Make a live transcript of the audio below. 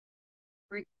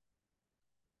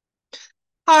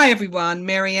Hi everyone,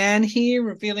 Marianne here,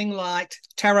 revealing light,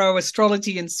 tarot,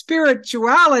 astrology, and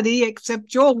spirituality.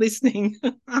 Except you're listening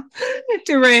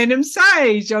to Random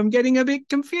Sage. I'm getting a bit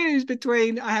confused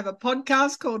between I have a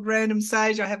podcast called Random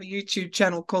Sage, I have a YouTube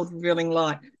channel called Revealing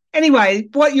Light. Anyway,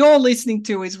 what you're listening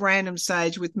to is Random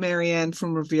Sage with Marianne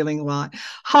from Revealing Light.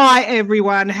 Hi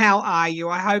everyone, how are you?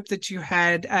 I hope that you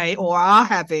had or are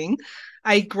having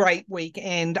a great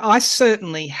weekend. I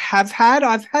certainly have had.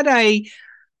 I've had I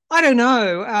don't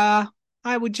know.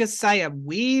 I would just say a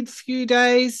weird few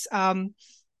days. Not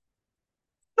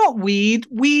weird,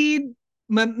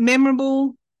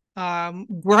 memorable,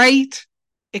 great,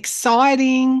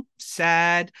 exciting,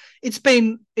 sad. It's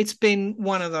been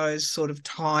one of those sort of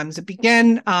times. It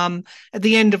began at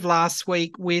the end of last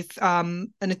week with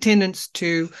an attendance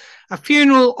to a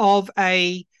funeral of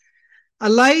a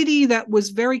lady that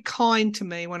was very kind to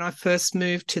me when I first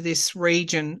moved to this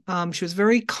region. She was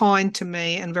very kind to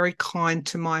me and very kind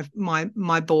to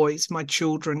my boys, my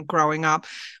children growing up.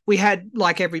 We had,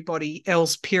 like everybody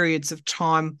else, periods of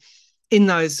time in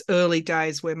those early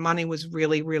days where money was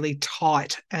really, really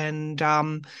tight, and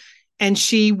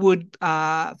she would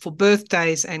for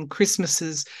birthdays and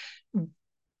Christmases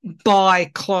buy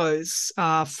clothes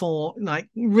for like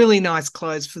really nice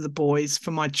clothes for the boys, for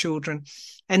my children.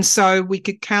 And so we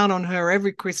could count on her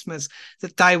every Christmas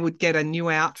that they would get a new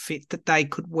outfit that they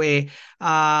could wear.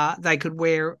 On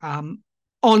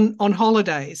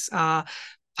holidays.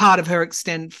 Part of her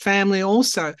extended family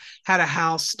also had a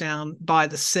house down by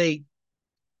the sea,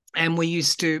 and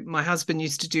my husband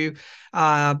used to do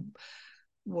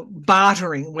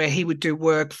bartering, where he would do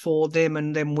work for them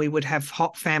and then we would have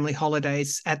hot family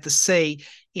holidays at the sea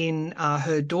in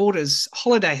her daughter's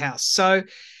holiday house. So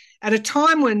at a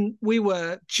time when we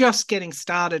were just getting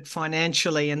started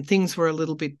financially and things were a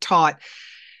little bit tight,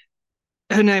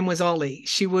 her name was Ollie.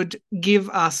 She would give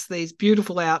us these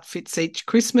beautiful outfits each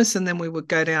Christmas, and then we would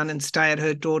go down and stay at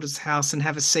her daughter's house and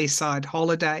have a seaside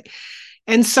holiday.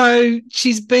 And so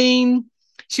she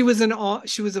was an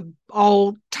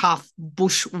old tough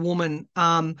bush woman.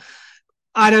 I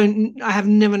have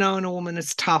never known a woman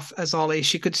as tough as Ollie.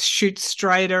 She could shoot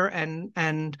straighter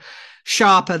and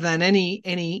sharper than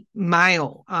any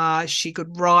male. She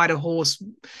could ride a horse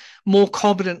more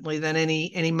competently than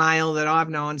any male that I've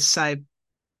known, say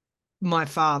my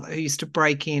father, who used to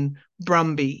break in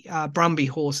Brumby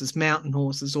horses, mountain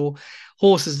horses, or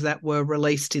horses that were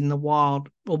released in the wild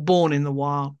or born in the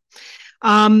wild.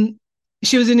 Um,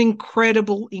 she was an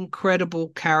incredible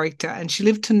character, and she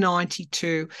lived to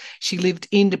 92. She lived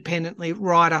independently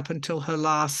right up until her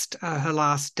last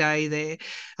day there.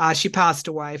 She passed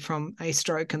away from a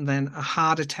stroke and then a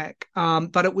heart attack,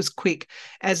 but it was quick,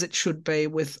 as it should be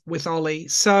with Ollie.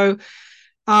 So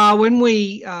when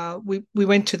we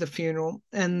went to the funeral,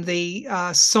 and the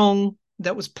song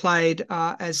that was played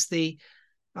as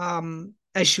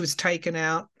she was taken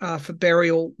out for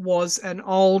burial was an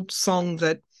old song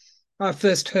that I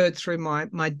first heard through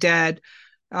my dad.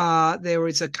 There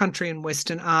is a country and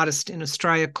western artist in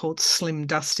Australia called Slim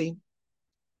Dusty.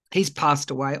 He's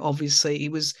passed away, obviously. He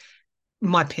was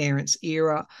my parents'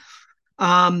 era.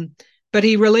 Um, but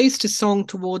he released a song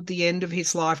toward the end of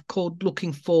his life called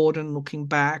Looking Forward and Looking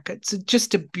Back. It's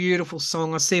just a beautiful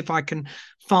song. I'll see if I can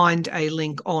find a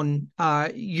link on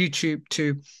YouTube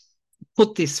to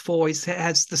put this for. It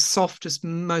has the softest,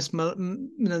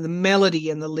 the melody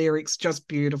and the lyrics just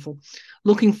beautiful.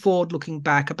 Looking forward, looking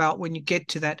back, about when you get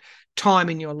to that time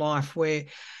in your life where,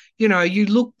 you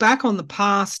look back on the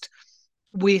past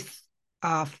with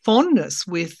fondness,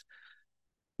 with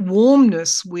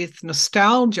warmness, with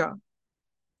nostalgia,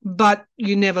 but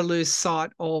you never lose sight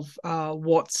of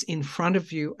what's in front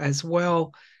of you as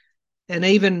well. And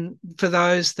even for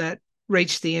those that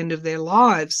reach the end of their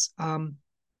lives,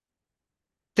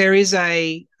 there is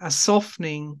a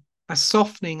softening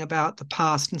about the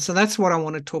past. And so that's what I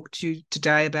want to talk to you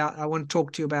today about. I want to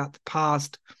talk to you about the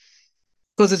past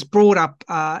because it's brought up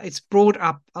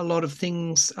a lot of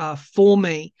things for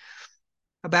me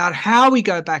about how we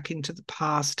go back into the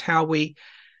past, how we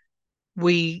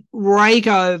rake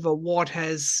over what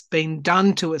has been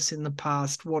done to us in the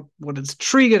past, what has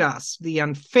triggered us, the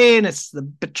unfairness, the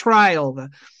betrayal,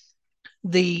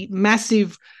 the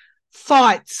massive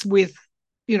fights with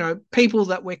people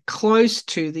that we're close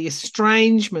to, the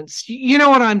estrangements. You know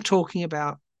what I'm talking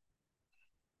about.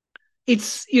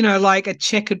 It's like a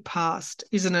checkered past,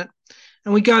 isn't it?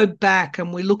 And we go back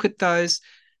and we look at those,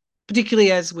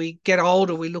 particularly as we get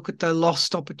older, we look at the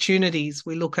lost opportunities.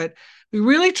 We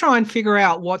really try and figure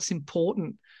out what's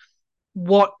important,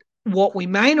 what we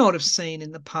may not have seen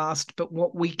in the past, but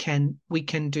what we can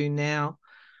do now.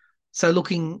 So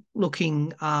looking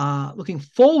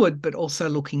forward, but also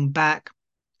looking back.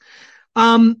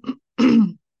 Um,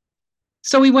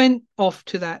 so we went off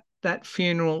to that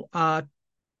funeral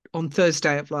on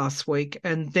Thursday of last week,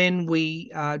 and then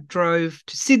we drove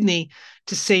to Sydney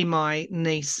to see my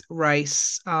niece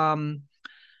race.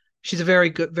 She's a very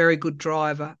good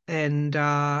driver,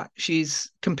 and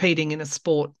she's competing in a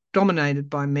sport dominated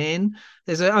by men.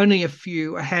 There's only a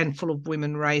handful of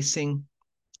women racing.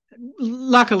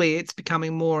 Luckily, it's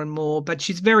becoming more and more, but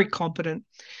she's very competent.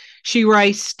 She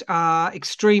raced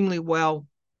extremely well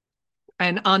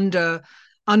and under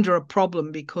a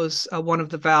problem because one of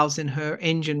the valves in her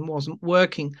engine wasn't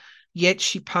working. Yet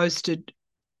she posted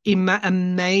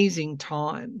amazing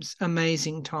times.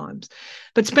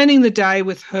 But spending the day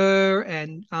with her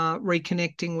and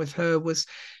reconnecting with her was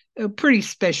pretty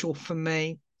special for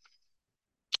me.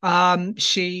 Her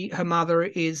mother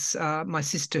is my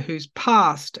sister who's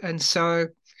passed, and so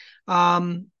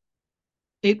um,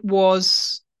 it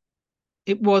was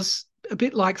a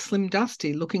bit like Slim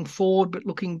Dusty, looking forward but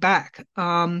looking back.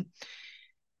 And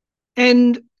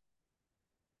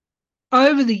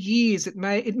over the years, it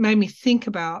made me think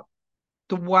about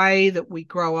the way that we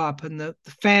grow up and the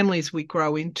families we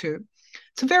grow into.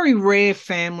 It's a very rare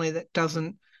family that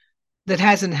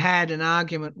hasn't had an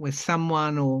argument with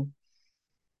someone.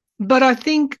 But I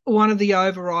think one of the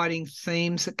overriding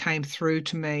themes that came through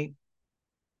to me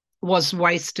was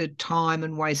wasted time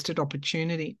and wasted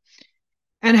opportunity.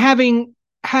 And having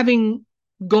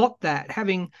got that,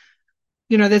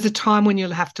 there's a time when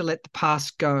you'll have to let the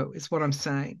past go, is what I'm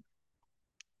saying.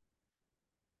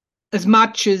 As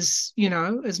much as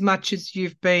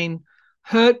you've been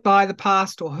hurt by the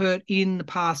past or hurt in the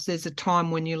past, there's a time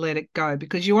when you let it go,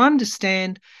 because you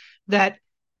understand that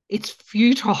it's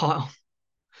futile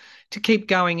to keep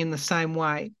going in the same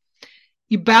way.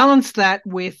 You balance that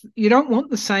with, you don't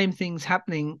want the same things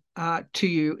happening to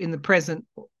you in the present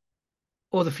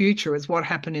or the future as what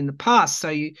happened in the past. So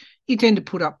you tend to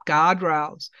put up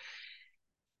guardrails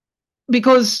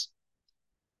because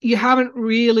you haven't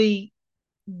really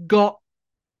got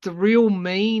the real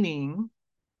meaning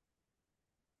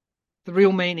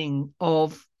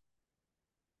of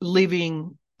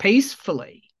living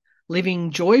peacefully,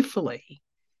 living joyfully,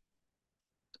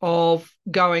 of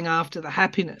going after the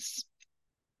happiness.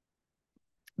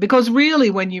 Because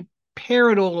really, when you pare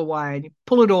it all away and you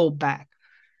pull it all back,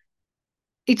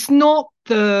 it's not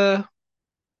I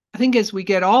think as we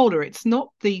get older,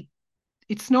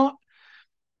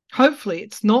 hopefully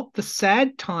it's not the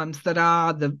sad times that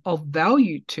are of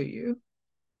value to you.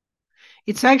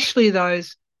 It's actually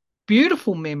those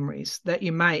beautiful memories that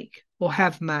you make or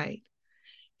have made.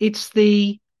 It's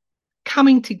the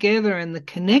coming together and the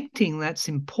connecting that's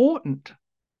important.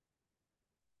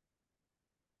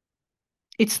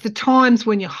 It's the times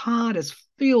when your heart is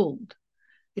filled.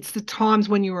 It's the times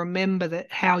when you remember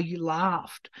how you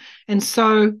laughed, and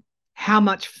so how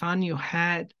much fun you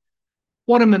had.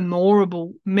 What a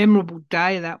memorable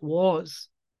day that was.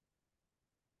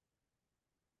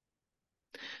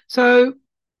 So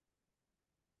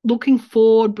looking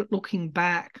forward but looking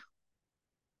back,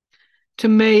 to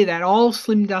me, that old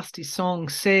Slim Dusty song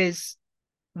says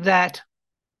that,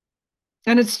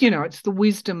 and it's the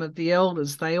wisdom of the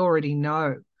elders, they already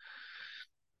know.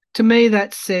 To me,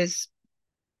 that says,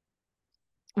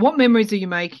 what memories are you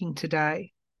making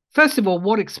today? First of all,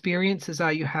 what experiences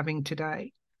are you having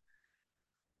today?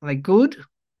 Are they good?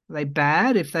 Are they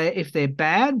bad? If they're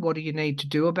bad, what do you need to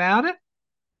do about it?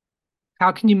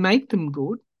 How can you make them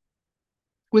good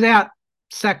without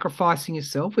sacrificing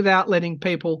yourself, without letting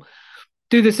people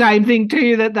do the same thing to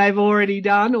you that they've already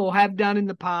done or have done in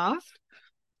the past?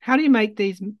 How do you make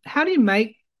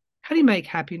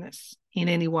happiness in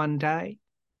any one day?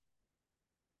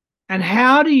 And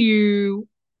how do you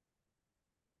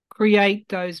create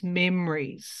those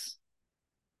memories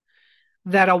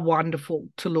that are wonderful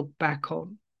to look back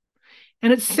on?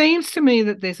 And it seems to me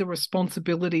that there's a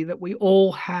responsibility that we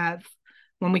all have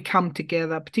when we come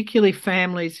together, particularly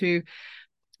families who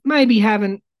maybe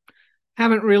haven't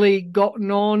really gotten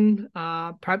on.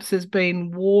 Perhaps there's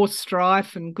been war,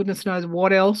 strife, and goodness knows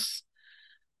what else.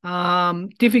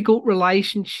 Difficult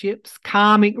relationships,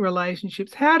 karmic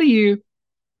relationships.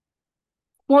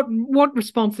 What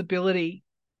responsibility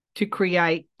to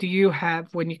create do you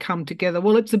have when you come together?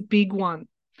 Well, it's a big one.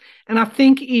 And I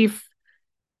think if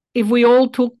we all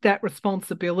took that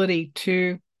responsibility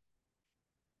to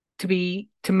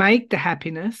make the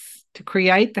happiness, to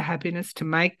create the happiness, to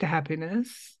make the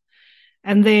happiness,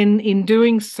 and then in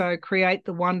doing so create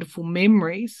the wonderful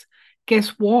memories, guess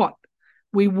what?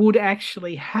 We would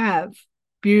actually have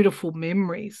beautiful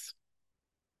memories.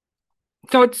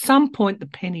 So at some point, the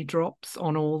penny drops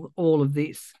on all of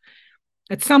this.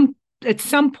 At some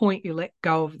point, you let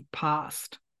go of the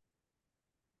past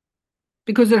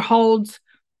because it holds.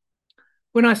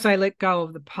 When I say let go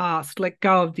of the past, let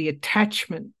go of the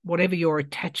attachment, whatever your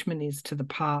attachment is to the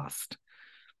past.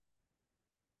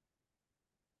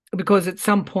 Because at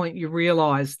some point you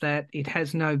realize that it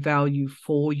has no value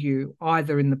for you,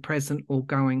 either in the present or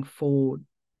going forward.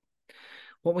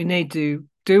 What we need to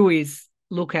do is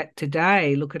look at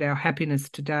today, look at our happiness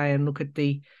today, and look at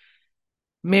the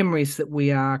memories that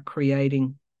we are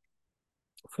creating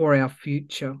for our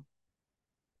future.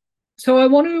 So I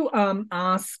want to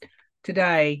ask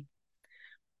today,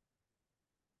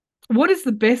 what is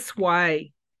the best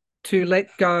way to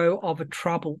let go of a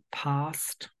troubled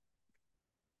past?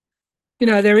 You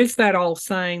know, there is that old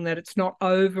saying that it's not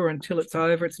over until it's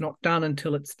over, it's not done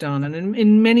until it's done. And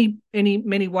in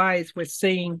many ways, we're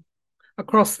seeing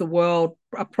across the world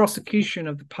a prosecution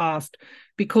of the past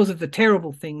because of the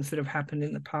terrible things that have happened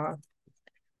in the past.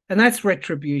 And that's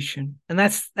retribution, and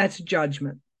that's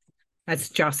judgment, that's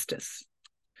justice.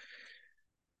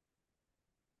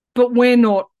 But we're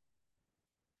not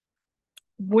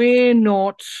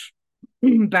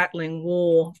battling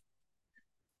war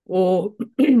or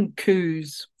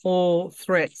coups or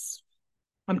threats.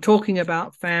 I'm talking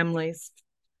about families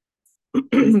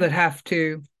that have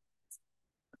to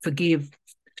forgive,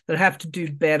 that have to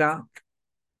do better,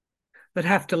 that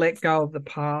have to let go of the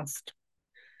past.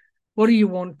 What do you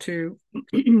want to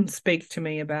speak to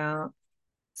me about,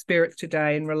 Spirit,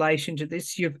 today in relation to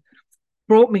this? You've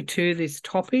brought me to this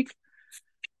topic.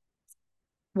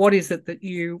 What is it that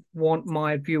you want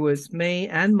my viewers, me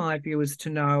and my viewers, to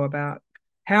know about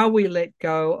how we let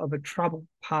go of a troubled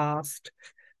past,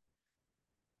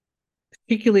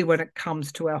 particularly when it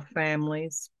comes to our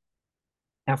families,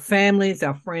 our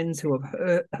friends who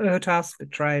have hurt us,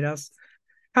 betrayed us?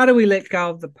 How do we let go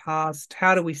of the past?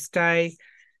 How do we stay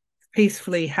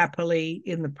peacefully, happily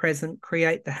in the present,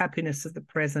 create the happiness of the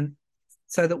present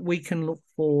so that we can look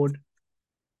forward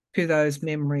to those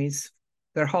memories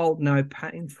that hold no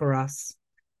pain for us?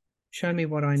 Show me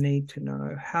what I need to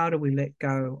know. How do we let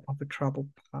go of a troubled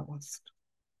past?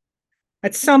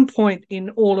 At some point in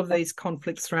all of these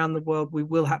conflicts around the world, we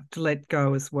will have to let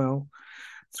go as well.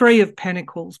 Three of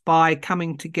Pentacles, by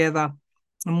coming together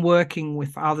and working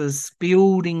with others,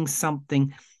 building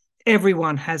something.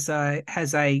 Everyone has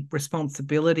a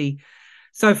responsibility.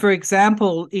 So, for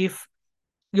example, if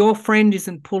your friend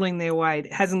isn't pulling their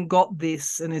weight, hasn't got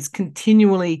this, and is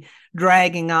continually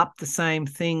dragging up the same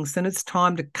things, then it's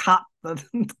time to cut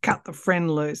the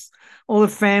friend loose or the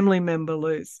family member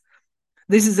loose.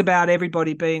 This is about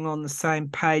everybody being on the same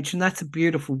page, and that's a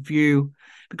beautiful view,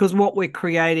 because what we're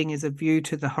creating is a view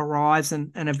to the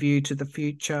horizon and a view to the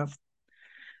future.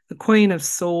 The Queen of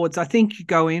Swords, I think you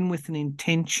go in with an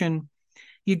intention,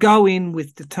 you go in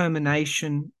with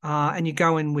determination, and you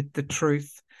go in with the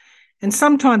truth. And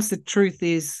sometimes the truth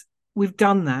is we've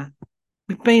done that.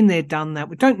 We've been there, done that.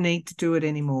 We don't need to do it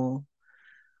anymore.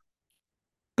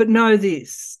 But know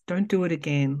this, don't do it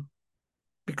again.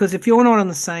 Because if you're not on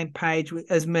the same page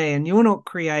as me and you're not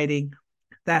creating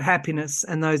that happiness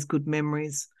and those good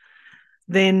memories,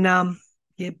 then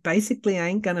you basically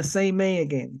ain't going to see me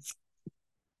again.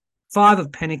 Five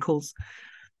of Pentacles.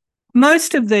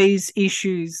 Most of these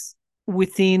issues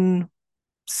within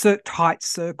tight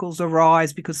circles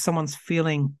arise because someone's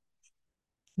feeling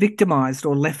victimized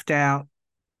or left out.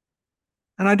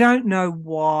 And I don't know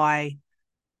why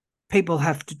people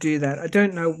have to do that. I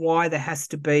don't know why there has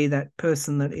to be that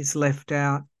person that is left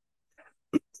out.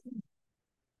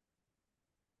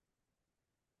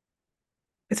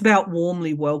 It's about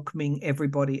warmly welcoming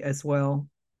everybody as well.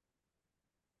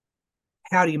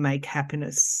 How do you make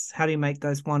happiness? How do you make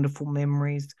those wonderful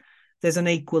memories? There's an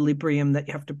equilibrium that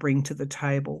you have to bring to the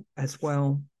table as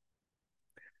well.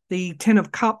 The Ten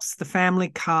of Cups, the family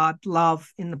card,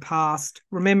 love in the past,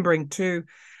 remembering too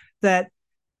that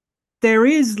there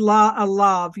is a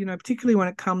love, you know, particularly when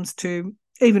it comes to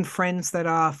even friends that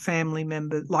are family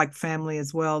members, like family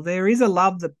as well. There is a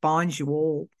love that binds you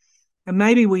all. And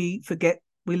maybe we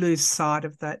lose sight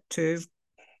of that too.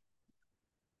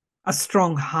 A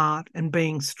strong heart and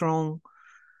being strong,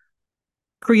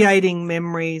 creating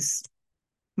memories,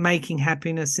 making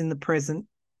happiness in the present,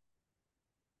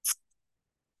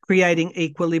 creating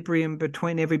equilibrium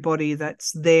between everybody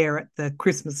that's there at the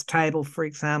Christmas table, for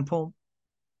example.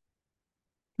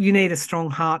 You need a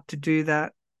strong heart to do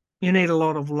that. You need a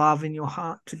lot of love in your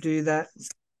heart to do that.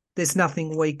 There's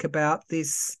nothing weak about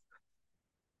this.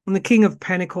 And the King of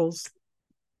Pentacles,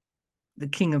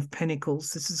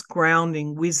 this is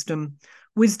grounding wisdom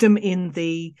in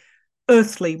the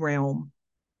earthly realm,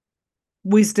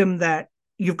 wisdom that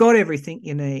you've got everything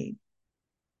you need.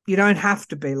 You don't have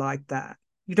to be like that.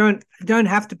 You don't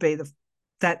have to be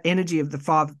that energy of the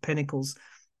Five of Pentacles,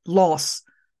 loss,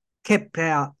 kept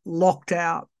out, locked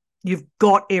out. You've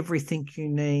got everything you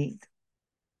need.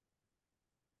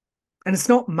 And it's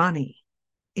not money.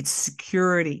 It's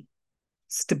security,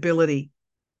 stability,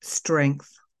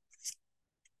 strength.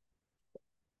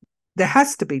 There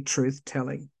has to be truth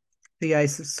telling, the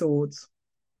Ace of Swords.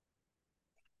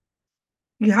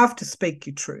 You have to speak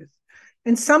your truth.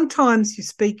 And sometimes you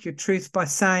speak your truth by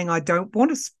saying, I don't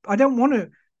want to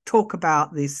talk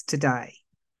about this today.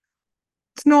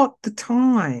 It's not the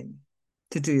time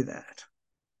to do that.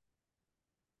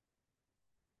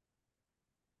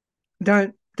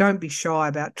 Don't be shy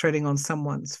about treading on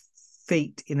someone's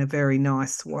feet in a very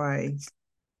nice way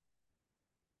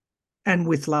and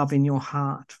with love in your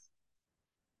heart.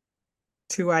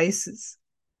 Two aces.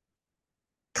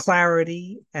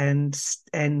 Clarity and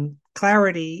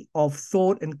clarity of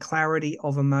thought and clarity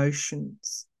of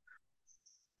emotions.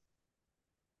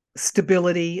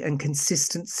 Stability and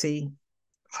consistency,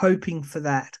 hoping for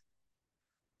that.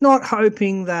 Not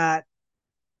hoping that,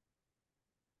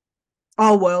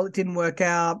 oh, well, it didn't work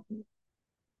out.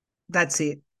 That's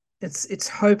it. It's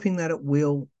hoping that it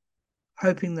will.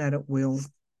 Hoping that it will.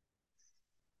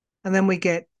 And then we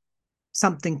get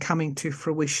something coming to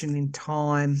fruition in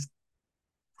time.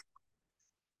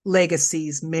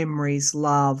 Legacies, memories,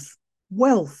 love,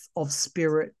 wealth of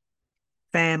spirit,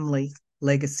 family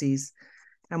legacies.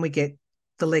 And we get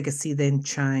the legacy then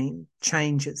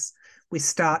changes. We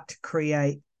start to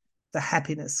create the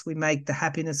happiness. We make the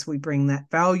happiness. We bring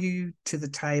that value to the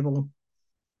table.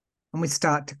 And we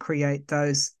start to create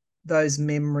those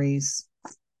memories.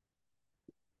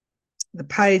 The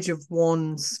Page of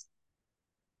Wands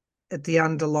at the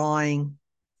underlying,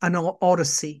 an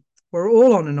odyssey. We're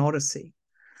all on an odyssey.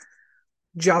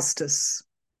 Justice,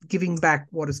 giving back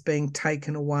what is being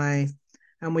taken away.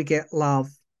 And we get love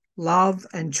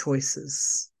and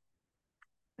choices,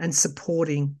 and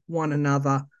supporting one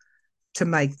another to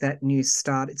make that new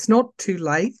start. It's not too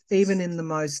late, even in the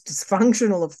most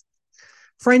dysfunctional of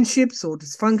friendships or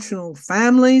dysfunctional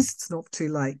families. It's not too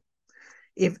late.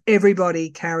 If everybody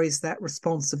carries that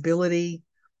responsibility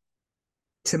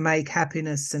to make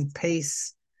happiness and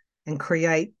peace and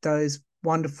create those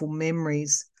wonderful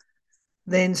memories,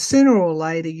 then sooner or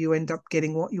later you end up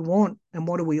getting what you want. And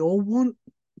what do we all want?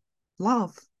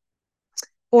 Love.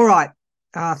 All right.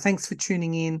 Thanks for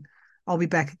tuning in. I'll be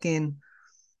back again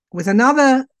with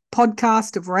another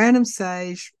podcast of Random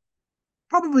Sage,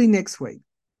 probably next week.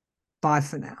 Bye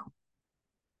for now.